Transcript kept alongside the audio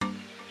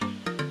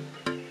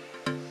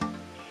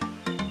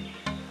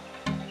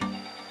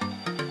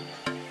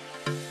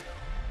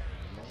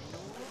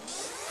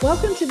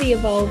Welcome to the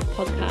Evolve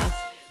podcast,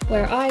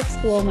 where I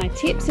explore my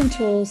tips and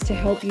tools to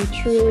help you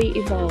truly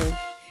evolve.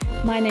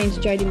 My name's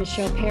Jodie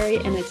Michelle Perry,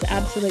 and it's an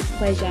absolute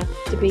pleasure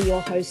to be your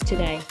host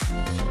today.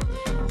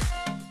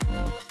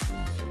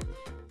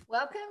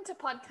 Welcome to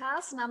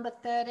podcast number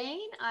 13.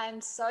 I'm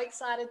so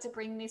excited to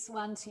bring this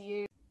one to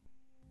you.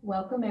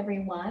 Welcome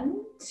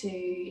everyone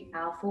to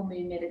our full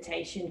moon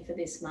meditation for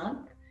this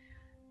month.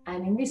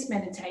 And in this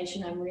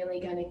meditation, I'm really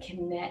going to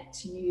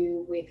connect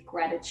you with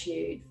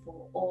gratitude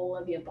for all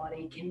of your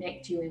body,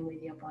 connect you in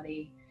with your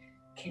body,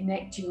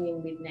 connect you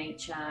in with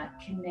nature,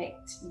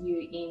 connect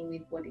you in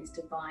with what is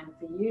divine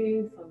for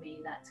you. For me,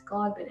 that's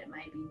God, but it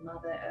may be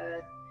Mother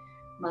Earth,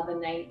 Mother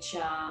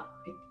Nature.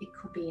 It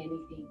could be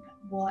anything, but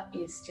what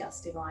is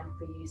just divine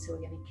for you? So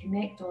we're going to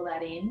connect all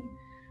that in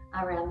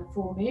around the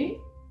full moon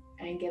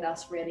and get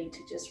us ready to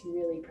just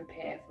really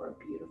prepare for a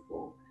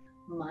beautiful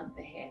month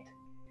ahead.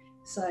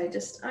 So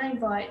I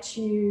invite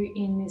you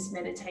in this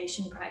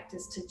meditation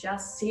practice to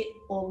just sit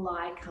or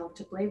lie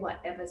comfortably,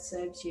 whatever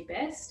serves you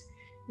best.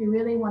 You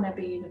really want to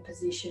be in a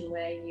position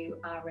where you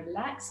are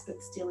relaxed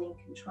but still in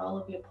control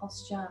of your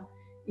posture.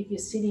 If you're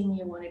sitting,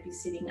 you want to be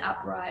sitting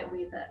upright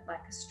with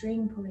like a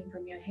string pulling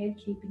from your head,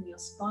 keeping your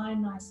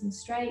spine nice and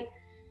straight,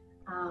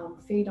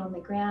 feet on the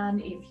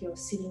ground. If you're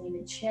sitting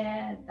in a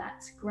chair,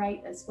 that's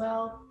great as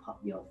well. Pop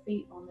your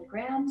feet on the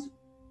ground.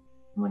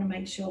 We want to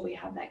make sure we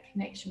have that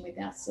connection with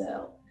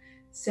ourselves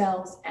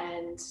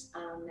and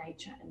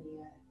nature and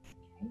the earth.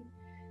 Okay?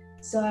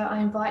 So I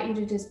invite you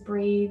to just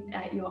breathe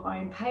at your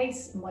own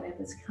pace and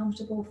whatever's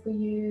comfortable for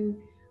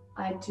you.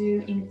 I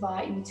do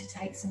invite you to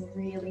take some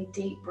really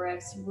deep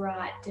breaths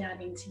right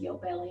down into your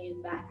belly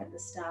and back at the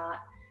start,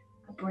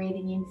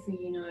 breathing in through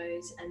your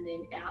nose and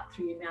then out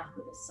through your mouth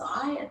with a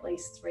sigh, at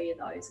least 3 of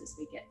those as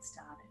we get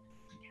started.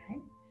 Okay.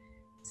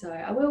 So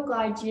I will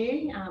guide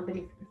you, but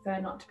if you prefer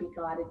not to be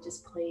guided,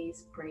 just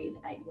please breathe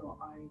at your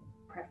own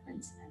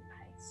preference and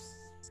pace.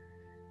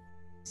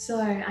 So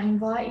I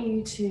invite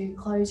you to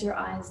close your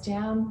eyes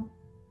down,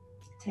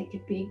 take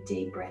a big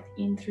deep breath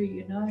in through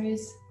your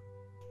nose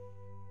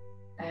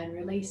and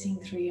releasing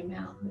through your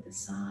mouth with a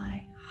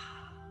sigh,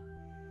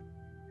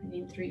 and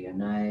in through your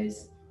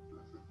nose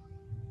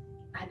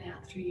and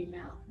out through your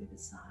mouth with a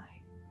sigh.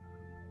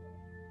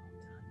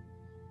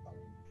 I'm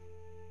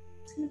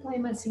just going to play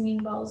my singing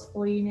bowls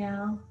for you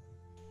now.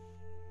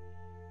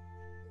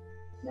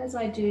 And as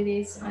I do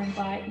this, I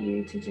invite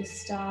you to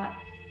just start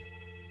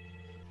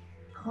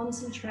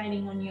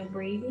concentrating on your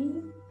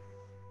breathing,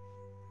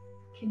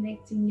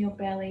 connecting your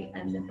belly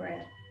and the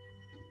breath.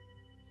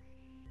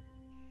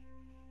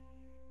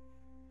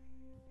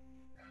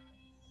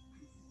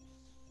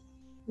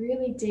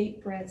 Really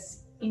deep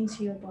breaths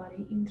into your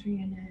body, in through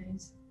your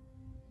nose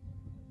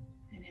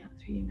and out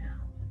through your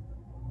mouth.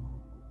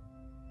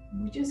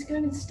 And we're just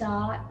going to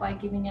start by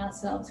giving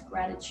ourselves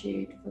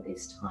gratitude for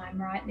this time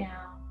right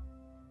now.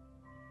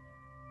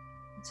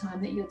 The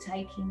time that you're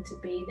taking to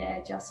be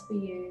there just for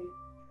you.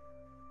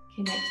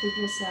 Connect with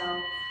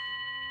yourself.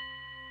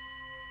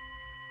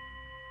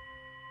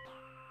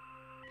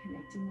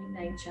 Connecting with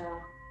nature.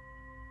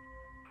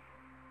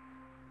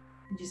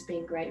 And just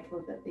being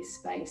grateful that this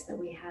space that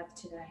we have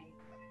today.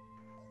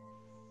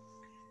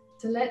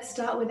 So let's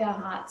start with our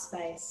heart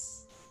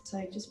space.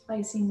 So just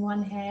placing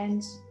one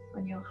hand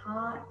on your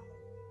heart.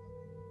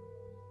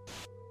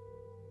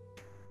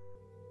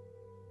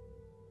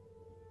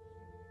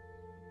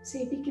 See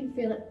if you can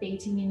feel it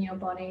beating in your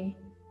body.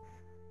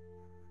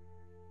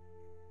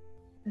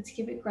 Let's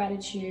give it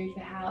gratitude for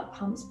how it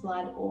pumps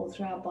blood all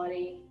through our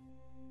body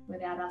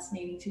without us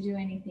needing to do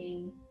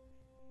anything.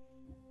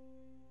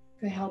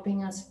 For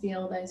helping us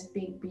feel those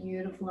big,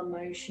 beautiful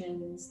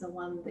emotions, the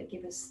ones that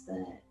give us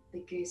the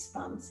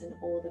goosebumps and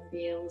all the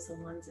feels,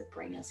 the ones that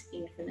bring us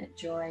infinite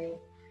joy.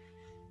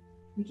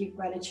 We give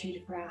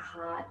gratitude for our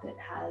heart that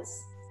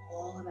has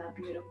all of our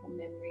beautiful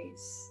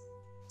memories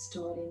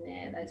stored in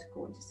there, those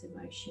gorgeous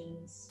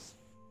emotions.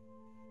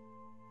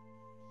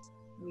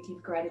 We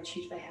give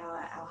gratitude for how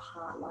our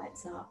heart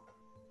lights up.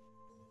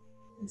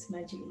 Those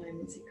magic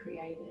moments are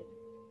created.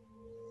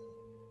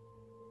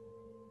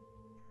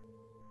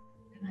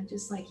 And I'd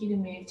just like you to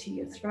move to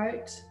your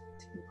throat.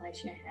 You can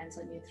place your hands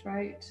on your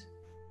throat.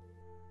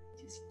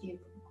 Just give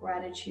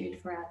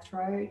gratitude for our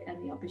throat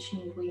and the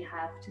opportunity we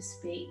have to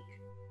speak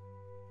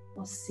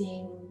or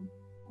sing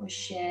or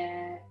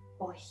share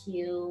or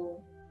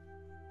heal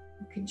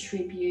or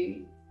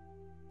contribute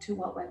to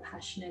what we're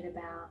passionate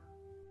about.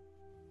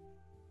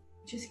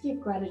 Just give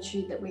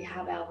gratitude that we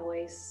have our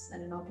voice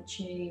and an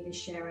opportunity to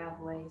share our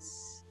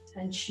voice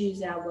and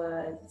choose our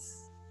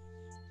words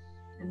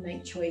and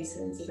make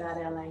choices about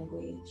our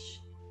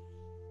language.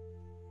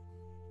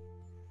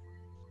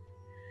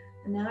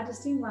 And now I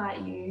just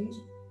invite you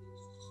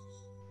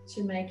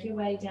to make your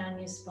way down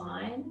your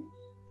spine,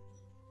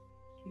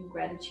 giving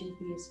gratitude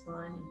for your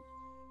spine.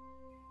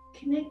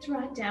 Connect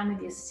right down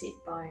with your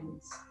sit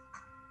bones.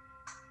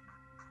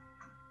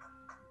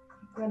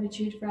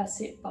 Gratitude for our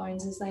sit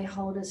bones as they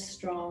hold us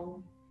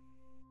strong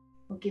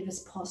or give us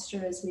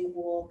posture as we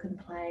walk and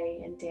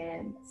play and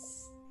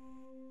dance.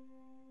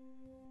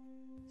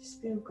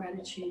 Just feel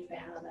gratitude for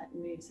how that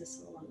moves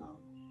us all along.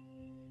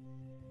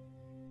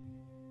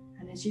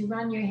 And as you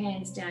run your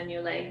hands down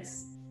your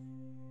legs,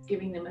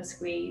 giving them a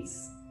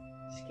squeeze,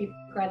 just give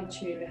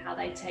gratitude for how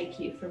they take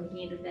you from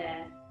here to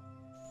there,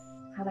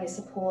 how they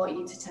support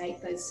you to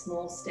take those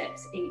small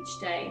steps each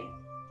day.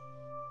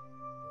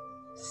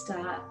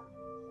 Start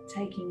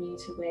taking you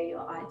to where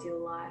your ideal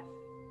life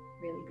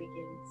really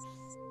begins.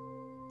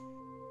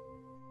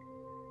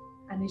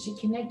 And as you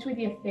connect with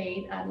your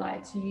feet, I'd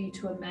like you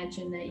to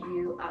imagine that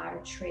you are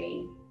a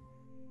tree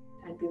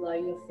and below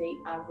your feet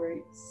are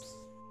roots.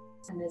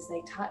 And as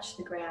they touch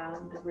the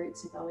ground, the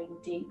roots are going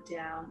deep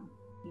down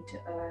into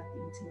earth,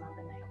 into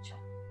Mother Nature,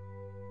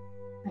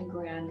 and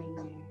grounding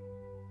you.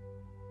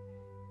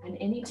 And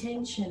any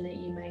tension that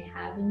you may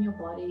have in your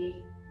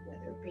body,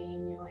 whether it be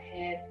in your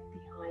head,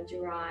 behind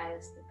your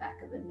eyes, the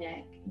back of the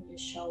neck, in your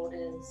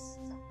shoulders,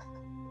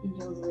 in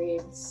your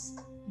ribs,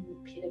 in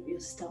the pit of your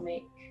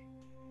stomach,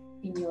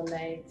 in your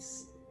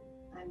legs,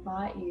 I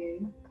invite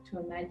you to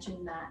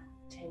imagine that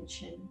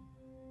tension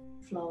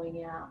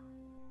flowing out.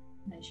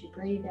 And as you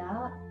breathe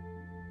out,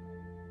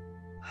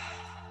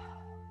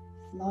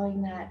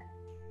 flowing that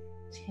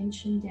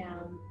tension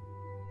down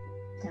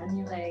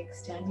your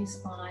legs, down your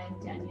spine,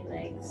 down your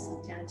legs,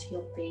 down to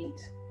your feet,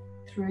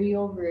 through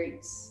your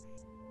roots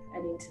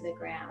and into the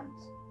ground.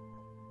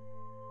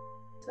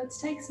 So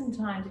let's take some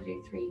time to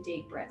do 3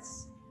 deep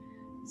breaths.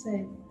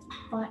 So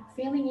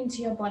feeling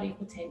into your body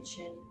for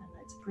tension, and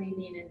let's breathe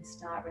in and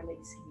start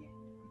releasing it.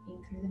 In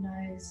through the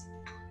nose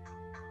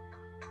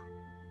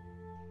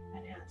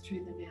and out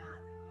through the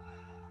mouth.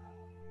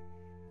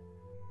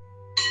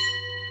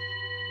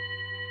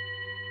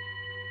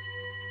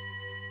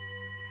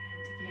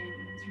 And again,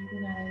 in through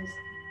the nose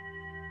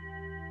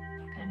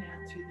and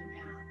out through the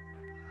mouth.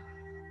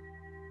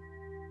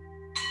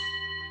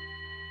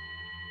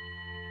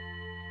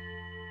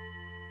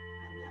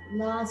 And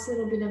that last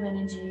little bit of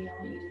energy, I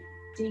want you to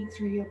dig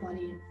through your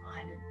body and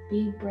find a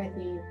big breath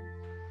in.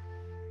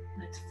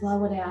 Let's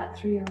flow it out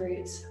through your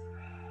roots.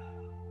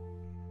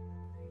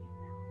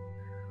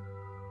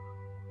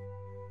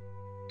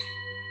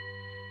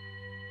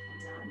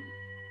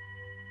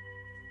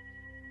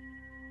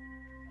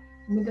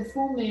 With the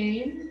full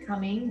moon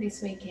coming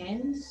this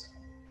weekend,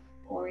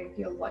 or if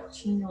you're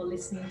watching or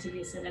listening to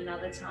this at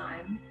another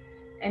time,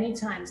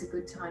 anytime's a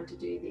good time to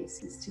do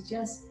this, is to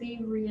just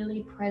be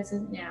really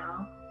present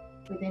now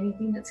with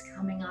anything that's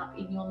coming up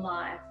in your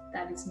life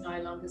that is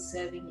no longer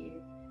serving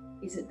you.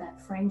 Is it that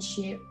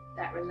friendship,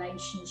 that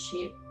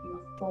relationship,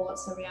 your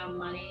thoughts around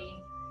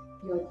money,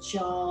 your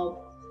job,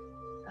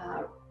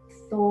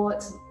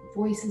 thoughts,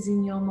 voices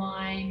in your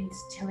mind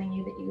telling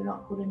you that you're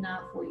not good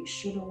enough or you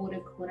should have, would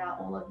have, could have,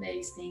 all of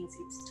these things?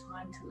 It's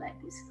time to let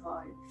this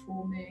go.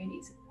 Full moon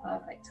is a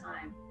perfect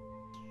time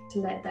to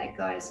let that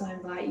go. So I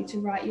invite you to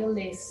write your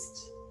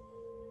list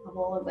of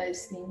all of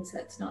those things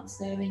that's not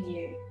serving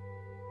you.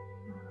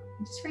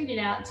 Just read it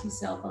out to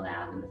yourself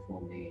aloud in the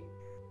full moon.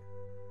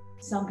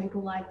 Some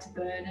people like to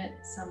burn it.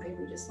 Some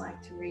people just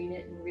like to read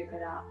it and rip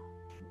it up.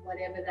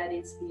 Whatever that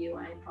is for you,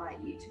 I invite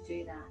you to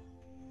do that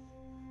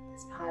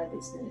as part of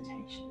this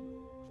meditation.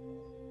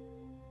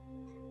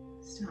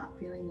 Start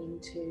feeling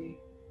into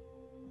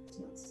what's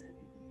not serving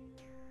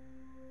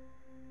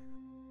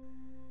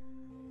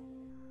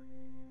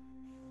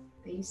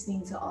you. These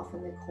things are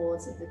often the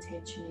cause of the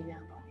tension in our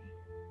body.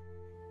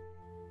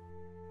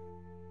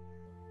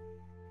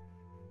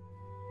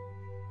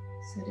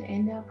 So to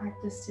end our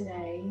practice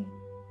today,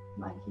 I'd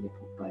like you to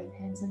put both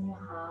hands on your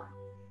heart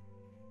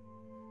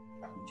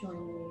and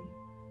join me.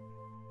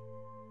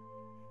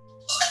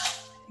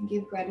 And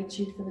give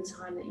gratitude for the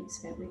time that you've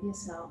spent with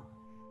yourself,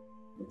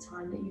 the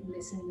time that you've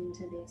listened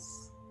into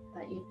this,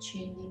 that you've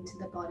tuned into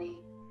the body,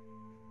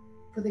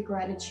 for the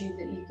gratitude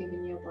that you've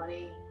given your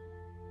body,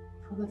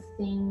 for the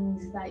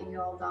things that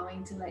you're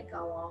going to let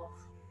go of,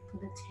 for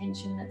the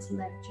tension that's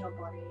left your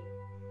body.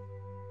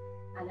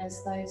 And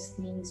as those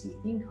things you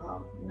think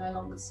of no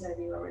longer serve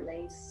you are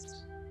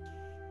released,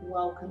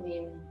 welcome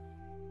in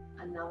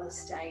another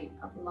state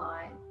of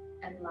light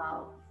and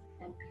love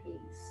and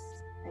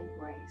peace and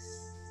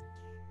grace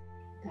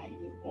that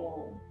you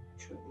all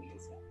truly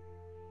deserve.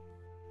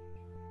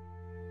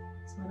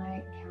 So when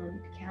I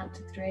count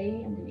to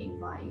 3, I'm going to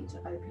invite you to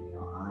open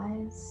your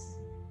eyes.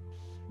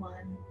 1,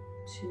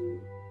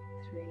 2,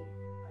 3, open.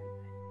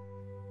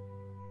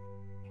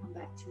 Come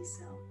back to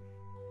yourself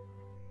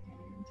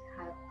and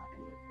have a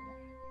beautiful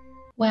day.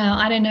 Wow,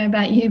 I don't know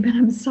about you, but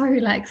I'm so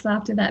relaxed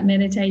after that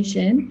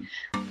meditation.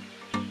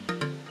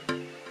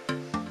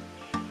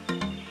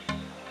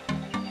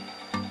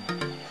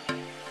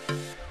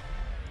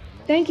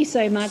 Thank you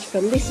so much for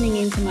listening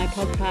into my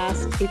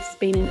podcast. It's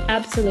been an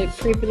absolute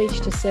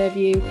privilege to serve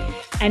you.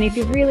 And if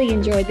you've really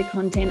enjoyed the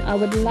content, I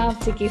would love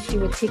to gift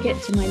you a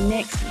ticket to my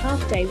next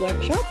half-day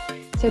workshop.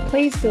 So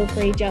please feel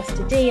free just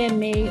to DM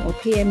me or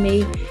PM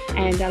me,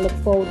 and I look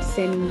forward to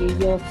sending you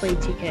your free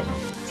ticket.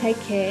 Take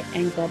care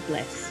and God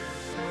bless.